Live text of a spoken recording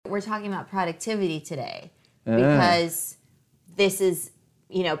We're talking about productivity today because this is,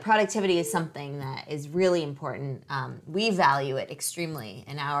 productivity is something that is really important. We value it extremely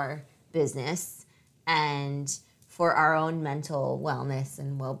in our business and for our own mental wellness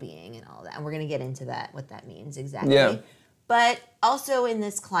and well-being and all that. And we're going to get into that, what that means exactly. Yeah. But also in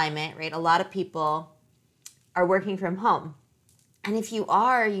this climate, right, a lot of people are working from home. And if you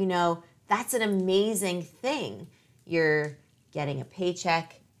are, that's an amazing thing. You're getting a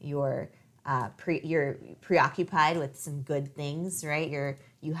paycheck. You're preoccupied with some good things, right?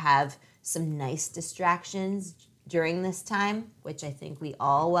 You have some nice distractions during this time, which I think we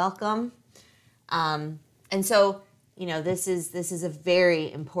all welcome. And so, this is a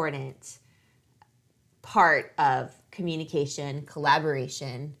very important part of communication,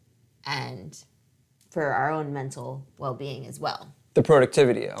 collaboration, and for our own mental well-being as well. The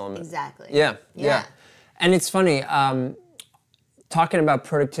productivity element. Exactly. Yeah. And it's funny, talking about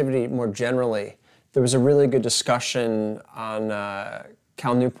productivity more generally, there was a really good discussion on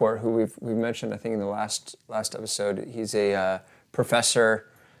Cal Newport, who we've mentioned, I think, in the last episode. He's a professor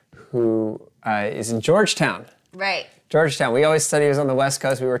who is in Georgetown. Right. Georgetown. We always said he was on the West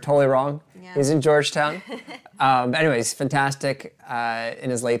Coast. We were totally wrong. Yeah. He's in Georgetown. Anyways, fantastic. In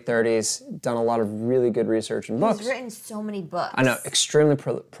his late 30s, done a lot of really good research and books. He's written so many books. I know, extremely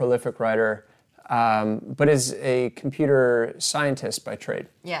prolific writer, but is a computer scientist by trade.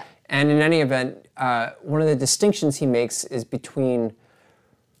 Yeah. And in any event, one of the distinctions he makes is between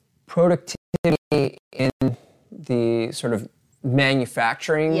productivity in the sort of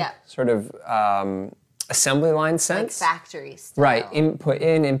manufacturing, sort of assembly line sense. Like factory style. Right, input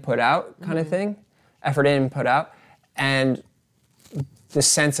in, input out kind of thing. Effort in, input out. And the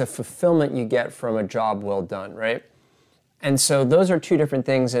sense of fulfillment you get from a job well done, right? And so those are two different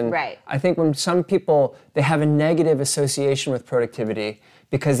things. And I think when some people, they have a negative association with productivity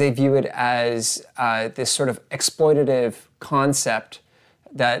because they view it as this sort of exploitative concept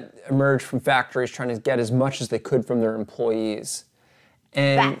that emerged from factories trying to get as much as they could from their employees.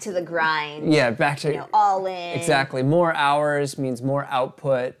 And back to the grind. Yeah, back to all in. Exactly. More hours means more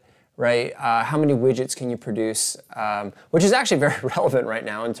output, right? How many widgets can you produce? Which is actually very relevant right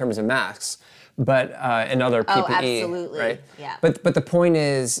now in terms of masks, but and other PPE. Oh, absolutely. Right? Yeah. But the point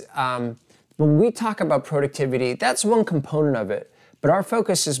is, when we talk about productivity, that's one component of it. But our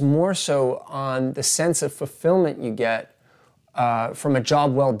focus is more so on the sense of fulfillment you get from a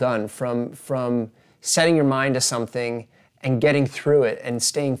job well done, from setting your mind to something and getting through it and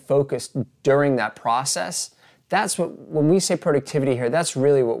staying focused during that process. That's what, when we say productivity here, that's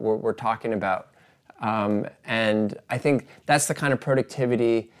really what we're talking about. And I think that's the kind of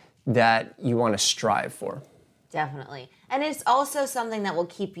productivity that you want to strive for. Definitely. And it's also something that will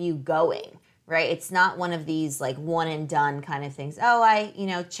keep you going, right? It's not one of these like one and done kind of things. Oh, I,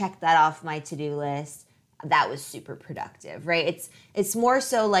 checked that off my to-do list. That was super productive, right? It's more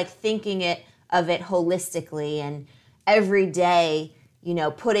so like thinking of it holistically and every day,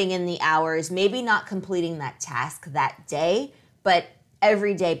 putting in the hours, maybe not completing that task that day, but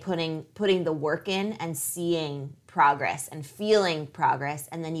every day putting the work in and seeing progress and feeling progress.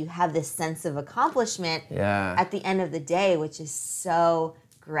 And then you have this sense of accomplishment at the end of the day, which is so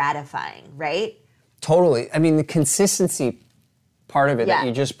gratifying, right? Totally. I mean, the consistency part of it that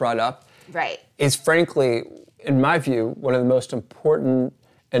you just brought up is frankly, in my view, one of the most important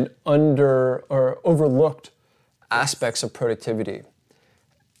and overlooked aspects of productivity.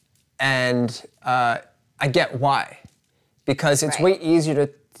 And I get why. Because it's way easier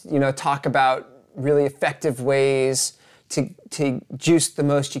to, talk about really effective ways to juice the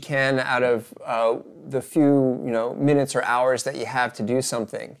most you can out of the few, minutes or hours that you have to do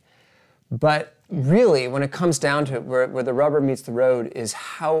something. But really, when it comes down to it, where the rubber meets the road is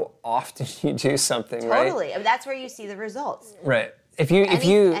how often you do something, right? Totally. That's where you see the results. Right.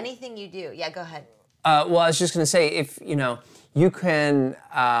 Anything you do. Yeah, go ahead. Well, I was just going to say, if, you can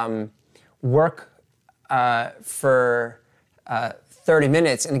work for 30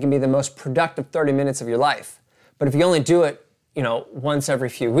 minutes and it can be the most productive 30 minutes of your life. But if you only do it, once every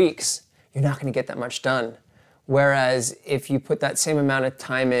few weeks, you're not going to get that much done. Whereas if you put that same amount of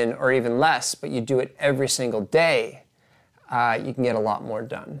time in, or even less, but you do it every single day, you can get a lot more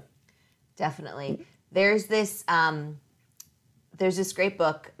done. Definitely. There's this great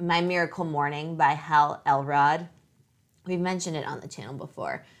book, My Miracle Morning by Hal Elrod. We've mentioned it on the channel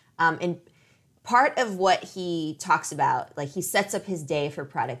before. And part of what he talks about, like he sets up his day for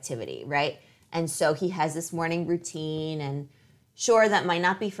productivity, right? And so he has this morning routine, and sure, that might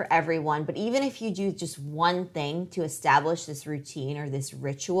not be for everyone, but even if you do just one thing to establish this routine or this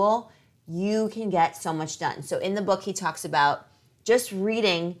ritual, you can get so much done. So in the book, he talks about just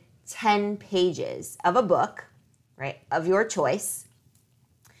reading 10 pages of a book, right, of your choice,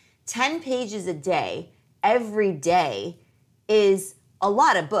 10 pages a day, every day is a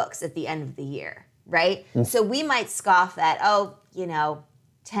lot of books at the end of the year, right? So we might scoff at,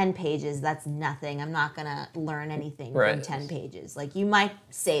 10 pages, that's nothing. I'm not going to learn anything from 10 pages. Like, you might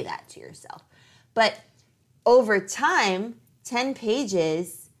say that to yourself. But over time, 10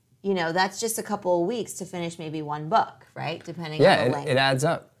 pages, that's just a couple of weeks to finish maybe one book, right? Depending on the length. It adds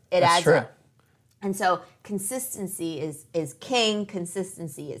up. It adds up. And so consistency is king,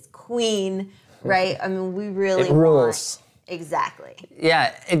 consistency is queen, right? I mean, we really it rules. Exactly.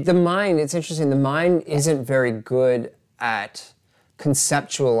 Yeah, the mind, it's interesting. The mind isn't very good at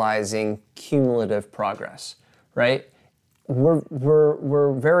conceptualizing cumulative progress, right?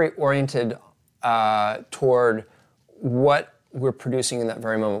 We're very oriented toward what we're producing in that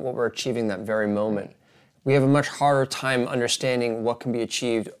very moment, what we're achieving in that very moment. We have a much harder time understanding what can be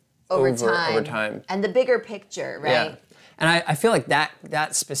achieved over time. And the bigger picture, right? Yeah. And I feel like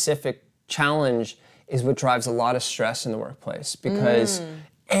that specific challenge is what drives a lot of stress in the workplace, because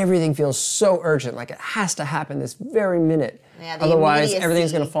everything feels so urgent, like it has to happen this very minute. Yeah, otherwise,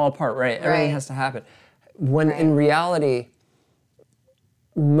 everything's going to fall apart, right? Everything has to happen. When in reality,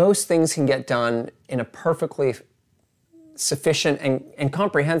 most things can get done in a perfectly sufficient and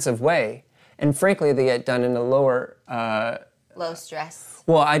comprehensive way. And frankly, they get done in a lower... low stress.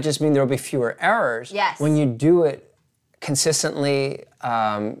 Well, I just mean there'll be fewer errors when you do it consistently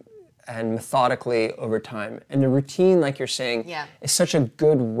and methodically over time. And the routine, like you're saying, is such a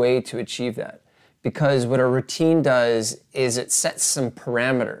good way to achieve that. Because what a routine does is it sets some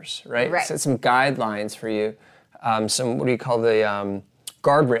parameters, right? It sets some guidelines for you. Some, what do you call the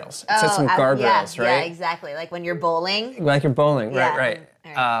guardrails? It sets some guardrails, right? Yeah, exactly. Like when you're bowling. Like you're bowling, right.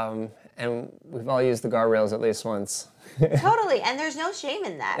 And we've all used the guardrails at least once. Totally, and there's no shame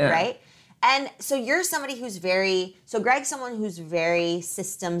in that, right? And so you're somebody who's Greg's someone who's very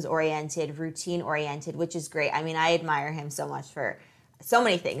systems-oriented, routine-oriented, which is great. I mean, I admire him so much for so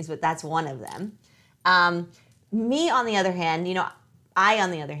many things, but that's one of them. Me, on the other hand, I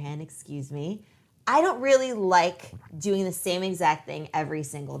don't really like doing the same exact thing every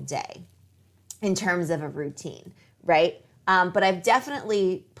single day in terms of a routine, right? But I've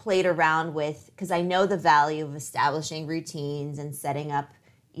definitely played around with, because I know the value of establishing routines and setting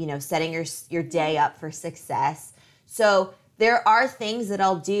your day up for success. So there are things that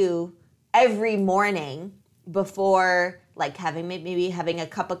I'll do every morning before, like maybe having a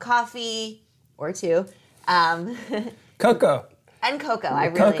cup of coffee or two. Cocoa. And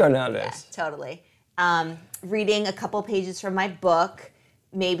cocoa. Cocoa nowadays. Yeah, totally. Reading a couple pages from my book,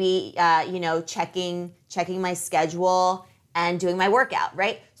 maybe, checking my schedule and doing my workout,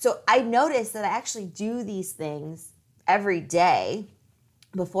 right? So I noticed that I actually do these things every day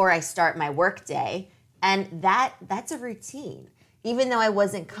before I start my work day, and that's a routine, even though I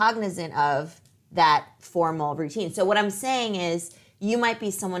wasn't cognizant of that formal routine. So what I'm saying is, you might be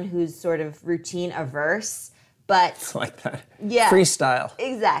someone who's sort of routine averse, but... like that. Yeah. Freestyle.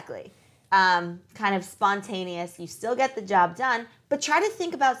 Exactly. Kind of spontaneous. You still get the job done, but try to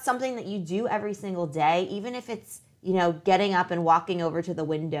think about something that you do every single day, even if it's, getting up and walking over to the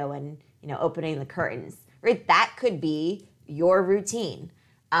window and, opening the curtains, right? That could be your routine.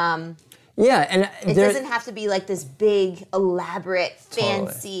 And it doesn't have to be like this big, elaborate,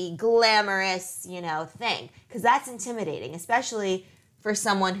 fancy, glamorous, thing, because that's intimidating, especially for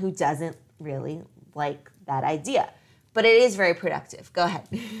someone who doesn't really like that idea. But it is very productive. Go ahead.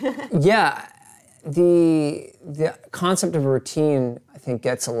 Yeah, the concept of a routine, I think,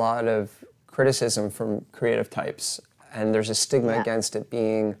 gets a lot of criticism from creative types, and there's a stigma against it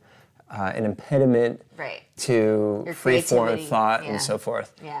being an impediment to free-form thought and so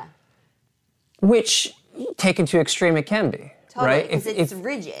forth. Yeah. Which, taken to extreme, it can be. Totally, right? because it's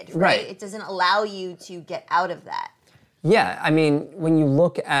rigid, right? It doesn't allow you to get out of that. Yeah, I mean, when you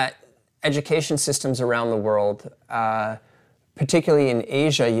look at education systems around the world, particularly in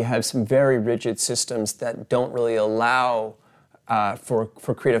Asia, you have some very rigid systems that don't really allow for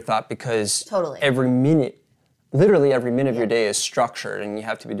creative thought, because literally every minute of your day is structured, and you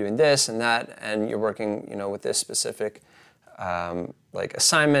have to be doing this and that, and you're working, with this specific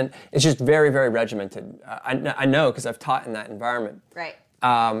assignment. It's just very, very regimented. I know, because I've taught in that environment. Right.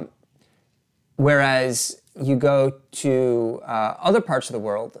 Whereas you go to other parts of the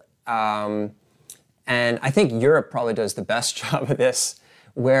world, and I think Europe probably does the best job of this,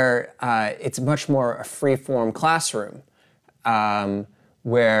 where it's much more a free-form classroom,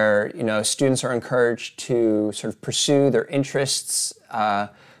 where students are encouraged to sort of pursue their interests,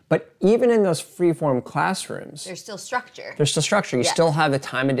 But even in those free-form classrooms, There's still structure. You Yes. still have the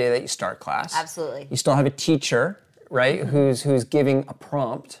time of day that you start class. Absolutely. You still have a teacher, right, who's giving a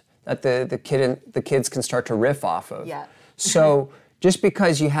prompt that the kids can start to riff off of. Yeah. So just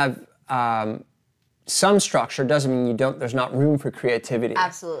because you have some structure doesn't mean there's not room for creativity.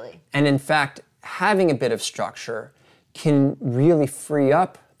 Absolutely. And in fact, having a bit of structure can really free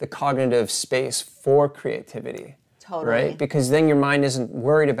up the cognitive space for creativity. Totally. Right? Because then your mind isn't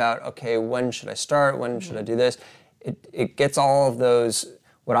worried about, okay, when should I start? When should I do this? It gets all of those,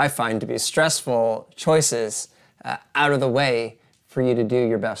 what I find to be stressful choices out of the way for you to do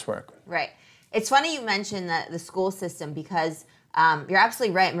your best work. Right. It's funny you mentioned the school system because you're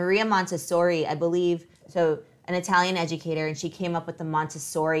absolutely right. Maria Montessori, I believe, so an Italian educator, and she came up with the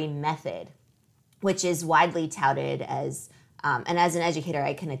Montessori method, which is widely touted as, and as an educator,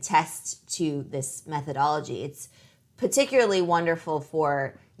 I can attest to this methodology. It's particularly wonderful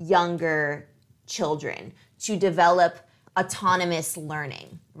for younger children to develop autonomous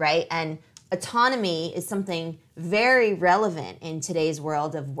learning, right? And autonomy is something very relevant in today's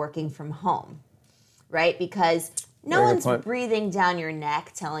world of working from home, right? Because no one's breathing down your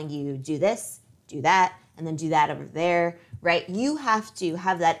neck telling you do this, do that, and then do that over there, right? You have to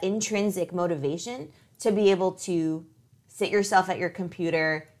have that intrinsic motivation to be able to sit yourself at your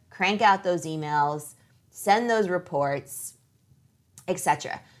computer, crank out those emails, send those reports,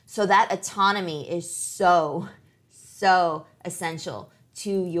 etc. So that autonomy is so essential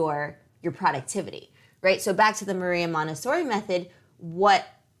to your productivity, right? So back to the Maria Montessori method,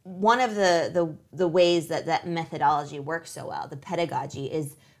 one of the ways that methodology works so well, the pedagogy,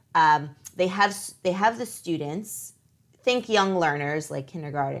 is they have the students, think young learners like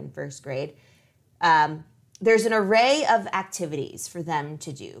kindergarten, first grade. There's an array of activities for them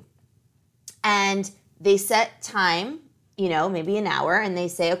to do, and they set time, maybe an hour, and they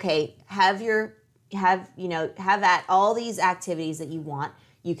say, okay, have at all these activities that you want.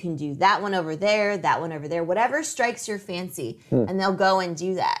 You can do that one over there, whatever strikes your fancy, and they'll go and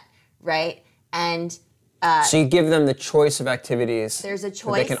do that, right? And so you give them the choice of activities. There's a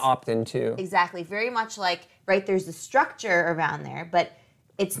choice that they can opt into. Exactly, very much like, right, there's the structure around there, but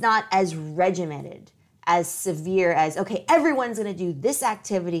it's not as regimented, as severe as, okay, everyone's going to do this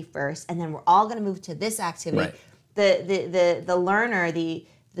activity first, and then we're all going to move to this activity. Right. The learner, the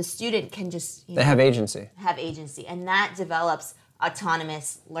student can just they have agency. And that develops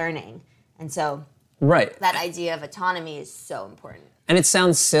autonomous learning. And so right. that idea of autonomy is so important. And it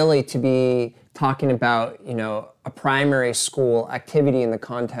sounds silly to be talking about, a primary school activity in the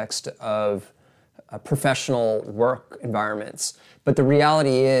context of professional work environments. But the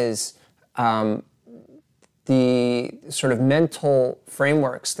reality is, the sort of mental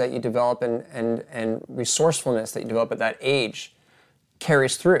frameworks that you develop and resourcefulness that you develop at that age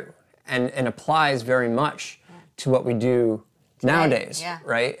carries through and applies very much to what we do nowadays,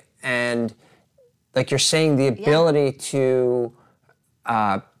 right? And like you're saying, the ability to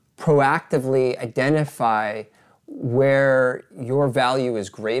proactively identify where your value is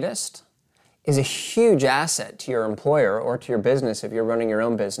greatest is a huge asset to your employer or to your business if you're running your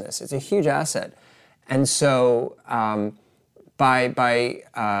own business. It's a huge asset. And so by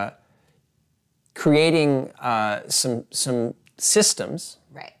creating some systems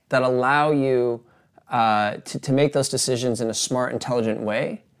that allow you to make those decisions in a smart, intelligent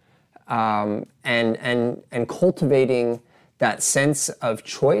way, and cultivating that sense of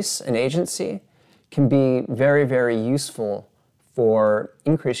choice and agency can be very, very useful for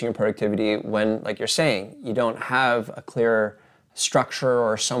increasing your productivity when, like you're saying, you don't have a clear structure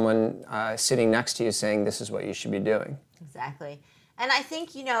or someone sitting next to you saying this is what you should be doing. Exactly. And I think,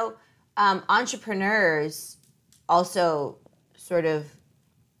 entrepreneurs also sort of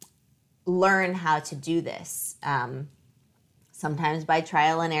learn how to do this. Sometimes by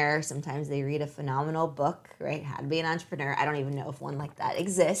trial and error, sometimes they read a phenomenal book, right? How to be an entrepreneur. I don't even know if one like that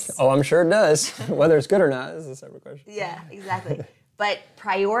exists. Oh, I'm sure it does. Whether it's good or not is a separate question. Yeah, exactly. But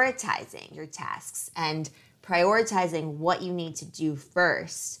prioritizing your tasks and prioritizing what you need to do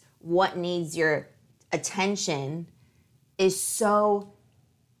first, what needs your attention, is so,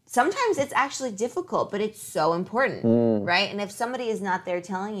 sometimes it's actually difficult, but it's so important, right? And if somebody is not there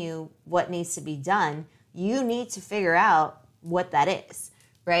telling you what needs to be done, you need to figure out what that is,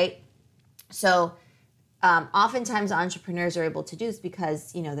 right? So oftentimes entrepreneurs are able to do this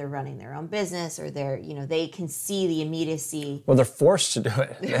because, they're running their own business, or they can see the immediacy. Well, they're forced to do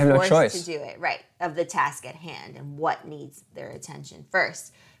it. They have no choice. They're forced to do it, right, of the task at hand and what needs their attention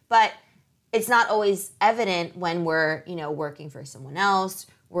first. But it's not always evident when we're, working for someone else.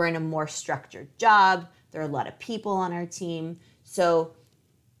 We're in a more structured job. There are a lot of people on our team. So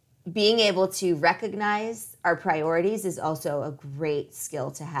being able to recognize our priorities is also a great skill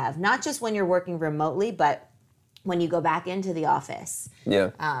to have, not just when you're working remotely, but when you go back into the office.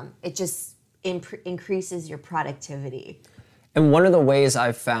 Yeah. It just increases your productivity. And one of the ways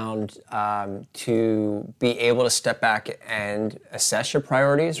I've found to be able to step back and assess your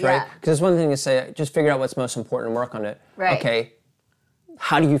priorities, right? Because it's one thing to say, just figure out what's most important and work on it. Right. Okay,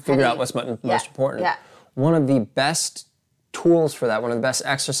 how do you figure out what's most important? Yeah. One of the best tools for that, one of the best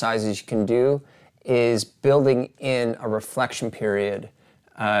exercises you can do is building in a reflection period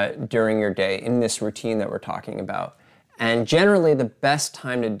during your day in this routine that we're talking about. And generally the best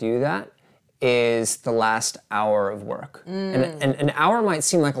time to do that is the last hour of work. And an hour might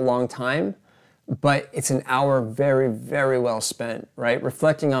seem like a long time, but it's an hour very, very well spent, right?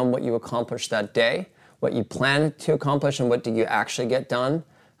 Reflecting on what you accomplished that day, what you planned to accomplish, and what did you actually get done,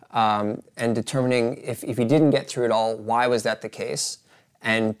 and determining if you didn't get through it all, why was that the case,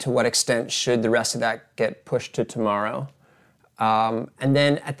 and to what extent should the rest of that get pushed to tomorrow. And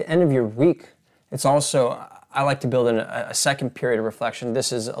then at the end of your week, it's also, I like to build in a second period of reflection.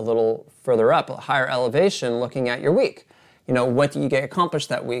 This is a little further up, a higher elevation, looking at your week. You know, what did you get accomplished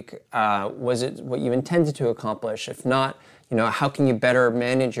that week? Was it what you intended to accomplish? If not, you know, how can you better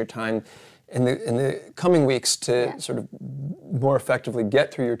manage your time in the coming weeks to sort of more effectively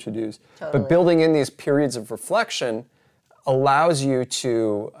get through your to-dos? Totally. But building in these periods of reflection allows you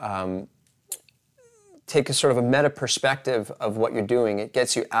to take a sort of a meta perspective of what you're doing. It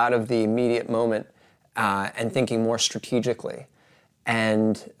gets you out of the immediate moment and thinking more strategically.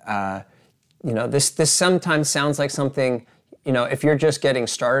 And you know, this sometimes sounds like something, you know, if you're just getting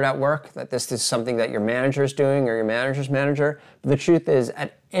started at work, that this is something that your manager is doing or your manager's manager. But the truth is,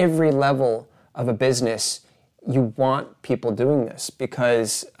 at every level of a business, you want people doing this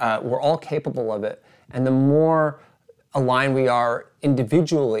because we're all capable of it. And the more aligned we are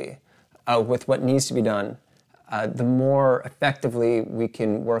individually with what needs to be done, the more effectively we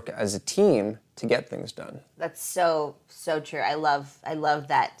can work as a team to get things done. That's so true. I love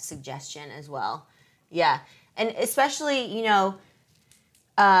that suggestion as well. Yeah. And especially, you know,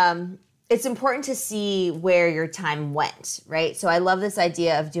 it's important to see where your time went, right? So I love this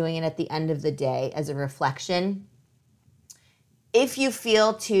idea of doing it at the end of the day as a reflection. If you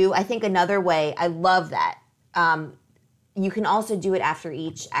feel to, I think another way, I love that. You can also do it after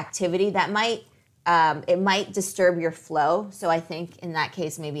each activity. That might it might disturb your flow. So I think in that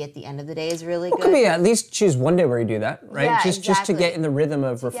case, maybe at the end of the day is really good. Could be at least choose one day where you do that, right? Yeah, just to get in the rhythm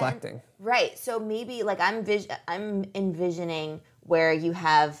of reflecting. Right. So maybe like I'm envisioning where you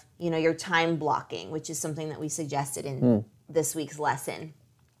have, you know, your time blocking, which is something that we suggested in this week's lesson.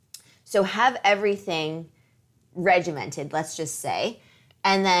 So have everything regimented, let's just say,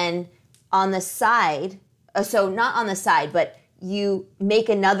 and then on the side, so not on the side, but you make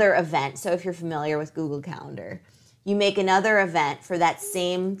another event. So if you're familiar with Google Calendar, you make another event for that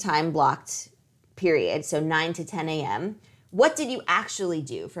same time blocked period, so 9 to 10 a.m. What did you actually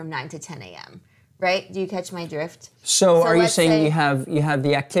do from 9 to 10 a.m., right? Do you catch my drift? So are you saying you have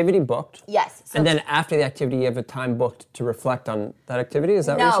the activity booked? Yes. So and then after the activity, you have a time booked to reflect on that activity? Is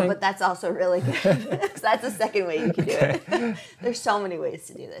that what you're saying? No, but that's also really good. Because that's the second way you can do it. There's so many ways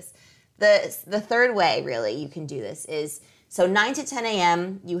to do this. The third way, really, you can do this is, so 9 to 10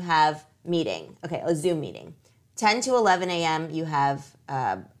 a.m., you have meeting. Okay, a Zoom meeting. 10 to 11 a.m., you have,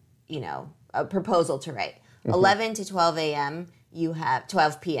 you know, a proposal to write. 11 to 12 a.m., you have,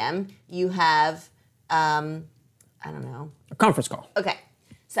 12 p.m., you have, I don't know. A conference call. Okay,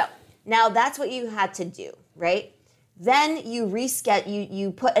 so now that's what you had to do, right? Then you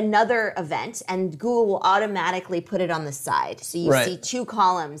you put another event, and Google will automatically put it on the side. So you see two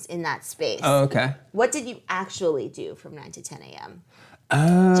columns in that space. Oh, okay. What did you actually do from 9 to 10 a.m.?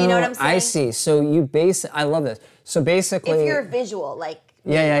 Oh, do you know what I'm saying? I see. So I love this. So basically, if you're visual, like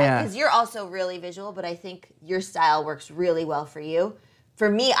yeah, because you're also really visual, but I think your style works really well for you. For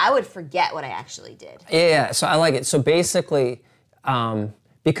me, I would forget what I actually did. Yeah. So I like it. So basically,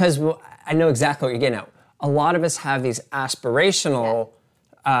 because I know exactly what you're getting at. A lot of us have these aspirational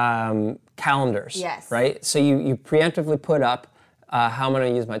calendars, right? So you preemptively put up how I'm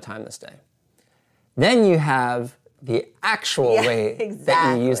going to use my time this day. Then you have the actual way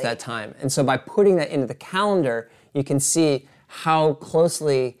that you use that time. And so by putting that into the calendar, you can see how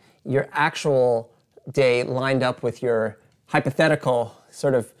closely your actual day lined up with your hypothetical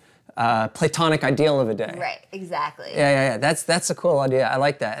sort of platonic ideal of a day. Right, exactly. Yeah. That's a cool idea. I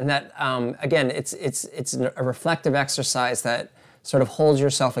like that. And that, again, it's a reflective exercise that sort of holds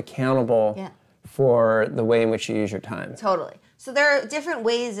yourself accountable for the way in which you use your time. Totally. So there are different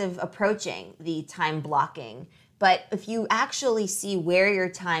ways of approaching the time blocking But if you actually see where your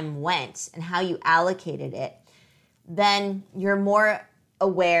time went and how you allocated it, then you're more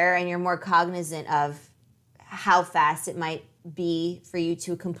aware and you're more cognizant of how fast it might be for you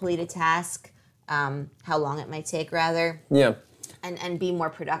to complete a task, how long it might take, rather. Yeah. And be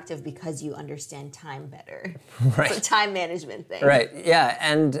more productive because you understand time better. Right. It's a time management thing. Right, yeah.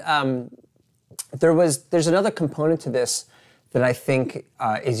 And there's another component to this that I think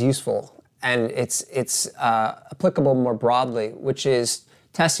is useful, and it's applicable more broadly, which is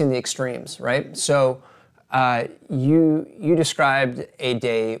testing the extremes, right? So you described a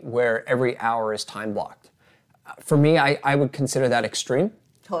day where every hour is time blocked. For me, I would consider that extreme.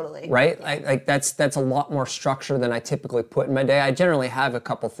 Totally. Right? Like that's a lot more structure than I typically put in my day. I generally have a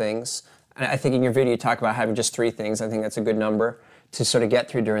couple things. And I think in your video you talk about having just 3 things. I think that's a good number to sort of get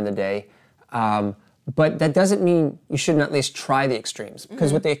through during the day. But that doesn't mean you shouldn't at least try the extremes.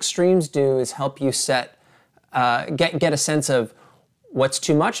 Because what the extremes do is help you get a sense of what's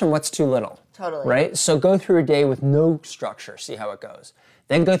too much and what's too little. Totally. Right? So go through a day with no structure, see how it goes.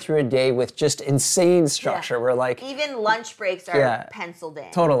 Then go through a day with just insane structure where like... Even lunch breaks are penciled in.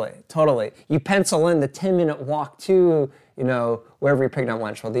 Totally. You pencil in the 10-minute walk to, wherever you're picking up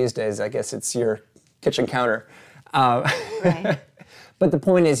lunch. Well, these days, I guess it's your kitchen counter. Right. But the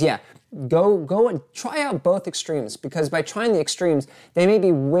point is, go and try out both extremes, because by trying the extremes, they may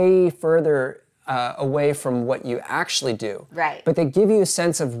be way further away from what you actually do. Right. But they give you a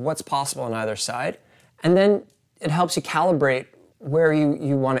sense of what's possible on either side. And then it helps you calibrate where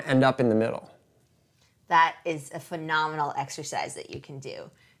you want to end up in the middle. That is a phenomenal exercise that you can do,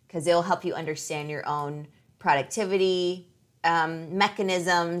 because it'll help you understand your own productivity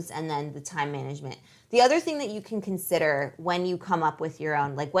mechanisms and then the time management. The other thing that you can consider when you come up with your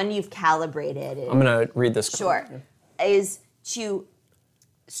own, like when you've calibrated it. I'm going to read this. Sure. Is to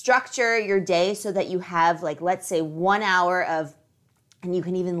structure your day so that you have, like, let's say 1 hour of, and you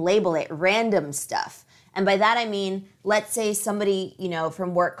can even label it, random stuff. And by that I mean, let's say somebody,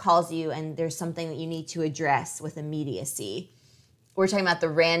 from work calls you and there's something that you need to address with immediacy. We're talking about the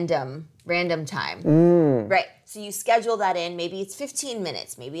random time. Right. So you schedule that in. Maybe it's 15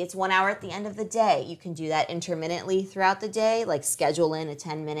 minutes. Maybe it's 1 hour at the end of the day. You can do that intermittently throughout the day, like schedule in a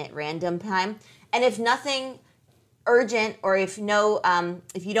 10-minute random time. And if nothing urgent, or if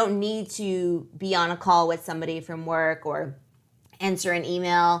you don't need to be on a call with somebody from work or answer an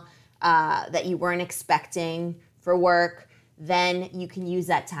email that you weren't expecting for work, then you can use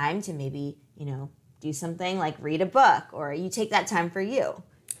that time to maybe, do something like read a book, or you take that time for you.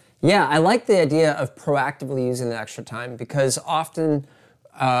 Yeah, I like the idea of proactively using the extra time, because often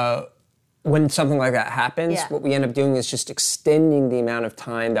when something like that happens, what we end up doing is just extending the amount of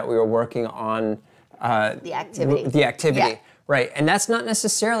time that we were working on the activity. Yeah. Right, and that's not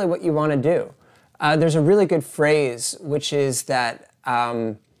necessarily what you want to do. There's a really good phrase, which is that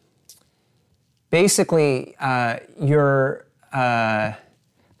basically how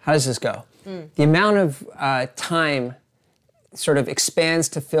does this go? The amount of time sort of expands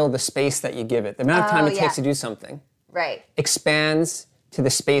to fill the space that you give it. The amount of time it takes to do something expands to the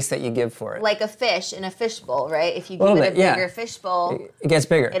space that you give for it. Like a fish in a fishbowl, right? If you give it a bigger fishbowl, it gets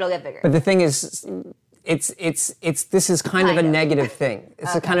bigger. It'll get bigger. But the thing is, this is kind of a negative thing.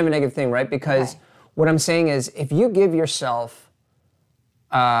 It's a kind of a negative thing, right? Because what I'm saying is, if you give yourself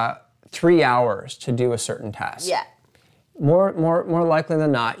 3 hours to do a certain task, more likely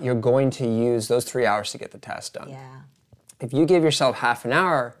than not, you're going to use those 3 hours to get the task done. Yeah. If you give yourself half an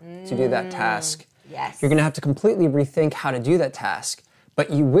hour to do that task, you're going to have to completely rethink how to do that task. But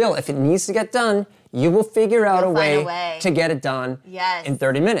you will, if it needs to get done, you will figure out a way to get it done in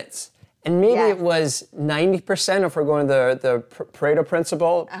 30 minutes. And maybe it was 90%, if we're going to the Pareto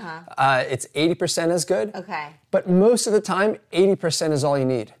principle, it's 80% as good. Okay. But most of the time, 80% is all you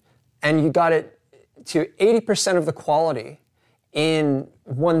need. And you got it to 80% of the quality in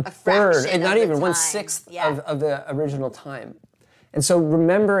 1/3, and not even 1/6 of the original time. And so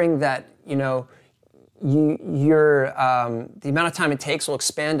remembering that, the amount of time it takes will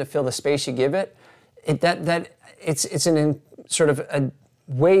expand to fill the space you give it. It's sort of a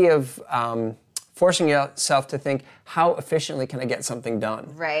way of forcing yourself to think, how efficiently can I get something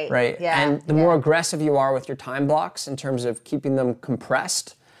done? Right. Yeah. And the more aggressive you are with your time blocks in terms of keeping them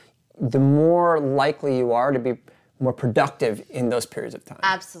compressed, the more likely you are to be more productive in those periods of time.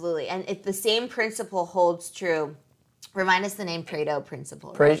 Absolutely. And if the same principle holds true, remind us the name Pareto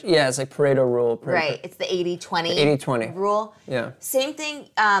principle, right? Yeah, it's like Pareto rule. Right. It's the 80-20 80-20 rule. Yeah. Same thing.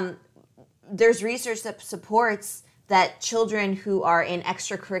 There's research that supports that children who are in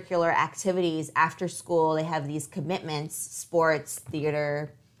extracurricular activities after school, they have these commitments, sports,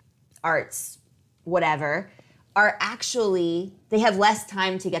 theater, arts, whatever, are actually, they have less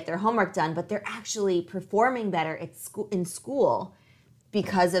time to get their homework done, but they're actually performing better at in school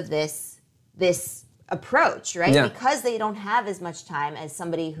because of this approach, right? Yeah. Because they don't have as much time as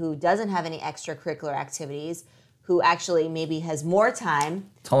somebody who doesn't have any extracurricular activities, who actually maybe has more time.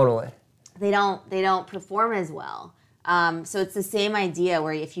 Totally. They don't perform as well. So it's the same idea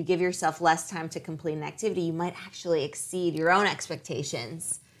where if you give yourself less time to complete an activity, you might actually exceed your own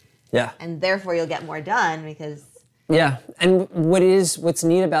expectations. Yeah. And therefore you'll get more done because... Yeah. And what's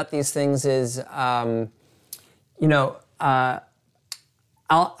neat about these things is,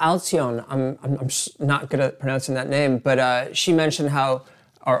 Alcyon, I'm not good at pronouncing that name, but she mentioned how,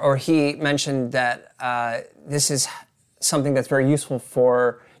 or he mentioned that this is something that's very useful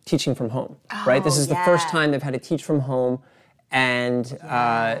for teaching from home, right? This is the first time they've had to teach from home, and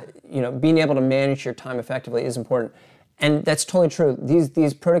being able to manage your time effectively is important. And that's totally true.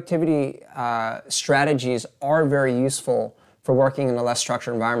 These productivity strategies are very useful for working in a less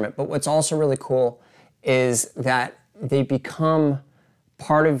structured environment. But what's also really cool is that they become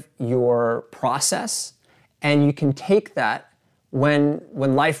part of your process, and you can take that when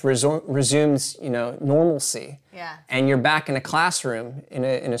life resumes, normalcy. Yeah. And you're back in a classroom in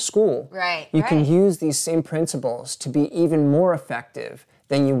a school. Right. You can use these same principles to be even more effective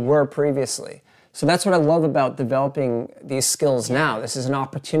than you were previously. So that's what I love about developing these skills now. This is an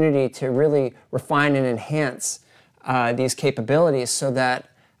opportunity to really refine and enhance these capabilities so that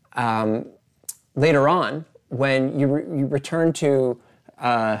later on, when you return to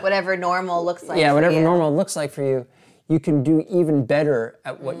whatever normal looks like. Yeah, whatever normal looks like for you, you can do even better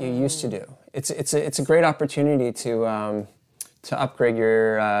at what you used to do. It's a great opportunity to upgrade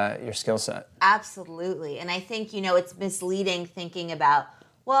your skill set. Absolutely, and I think it's misleading thinking about,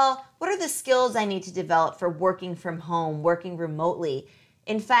 well, what are the skills I need to develop for working from home, working remotely?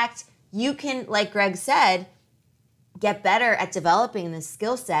 In fact, you can, like Greg said, get better at developing this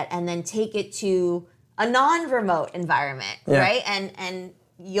skill set and then take it to a non-remote environment, right? And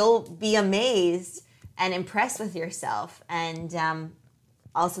you'll be amazed and impressed with yourself. And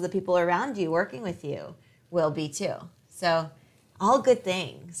also the people around you working with you will be too. So all good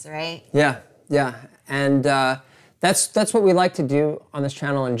things, right? Yeah. And that's what we like to do on this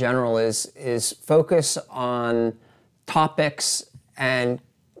channel in general is focus on topics and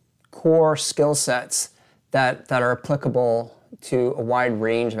core skill sets that are applicable to a wide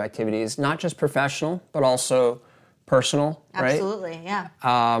range of activities, not just professional, but also personal, right? Absolutely, yeah.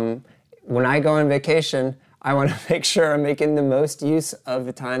 When I go on vacation, I want to make sure I'm making the most use of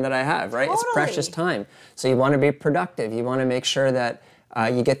the time that I have, right? Totally. It's precious time. So you want to be productive. You want to make sure that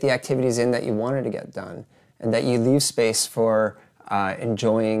you get the activities in that you wanted to get done, and that you leave space for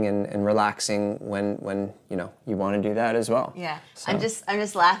enjoying and relaxing when you want to do that as well. Yeah, so. I'm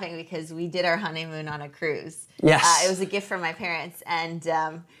just laughing because we did our honeymoon on a cruise. Yes. It was a gift from my parents,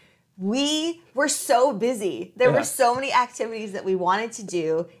 and we were so busy. There were so many activities that we wanted to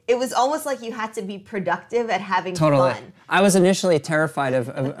do. It was almost like you had to be productive at having fun. I was initially terrified of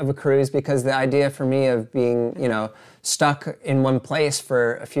a cruise because the idea for me of being, stuck in one place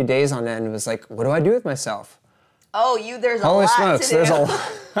for a few days on end was like, what do I do with myself? Oh, there's a Holy lot smokes, to do. there's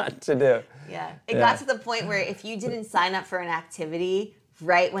a lot to do. Yeah, it got to the point where if you didn't sign up for an activity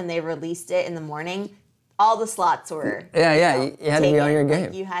right when they released it in the morning, all the slots were you had to be on your game.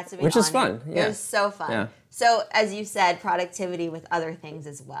 Like you had to be which is fun. It was so fun. Yeah. So as you said, productivity with other things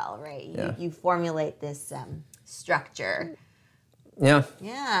as well, right? You formulate this structure. Yeah.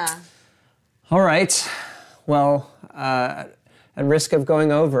 Yeah. All right. Well, at risk of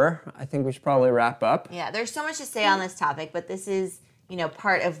going over, I think we should probably wrap up. Yeah, there's so much to say on this topic, but this is,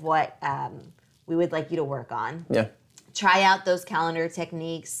 part of what we would like you to work on. Yeah. Try out those calendar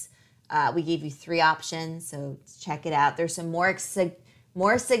techniques. We gave you 3 options, so check it out. There's some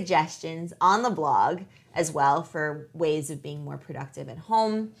more suggestions on the blog as well for ways of being more productive at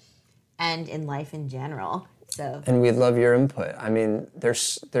home and in life in general. So. And we'd love your input. I mean,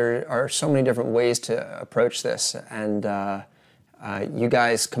 there are so many different ways to approach this, and you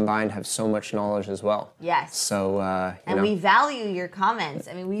guys combined have so much knowledge as well. Yes. So and we value your comments.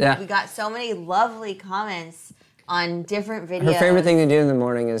 I mean, we got so many lovely comments on different videos. Her favorite thing to do in the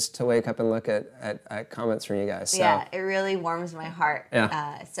morning is to wake up and look at comments from you guys. So. Yeah, it really warms my heart.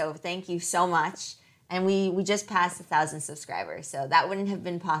 Yeah. So thank you so much. And we just passed 1,000 subscribers, so that wouldn't have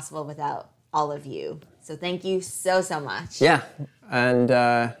been possible without all of you. So thank you so much. Yeah, and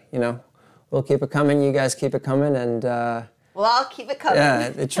we'll keep it coming. You guys keep it coming, and well, I'll keep it coming. Yeah,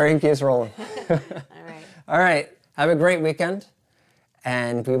 the train keeps rolling. All right. All right. Have a great weekend,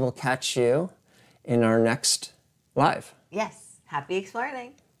 and we will catch you in our next live. Yes. Happy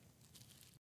exploring.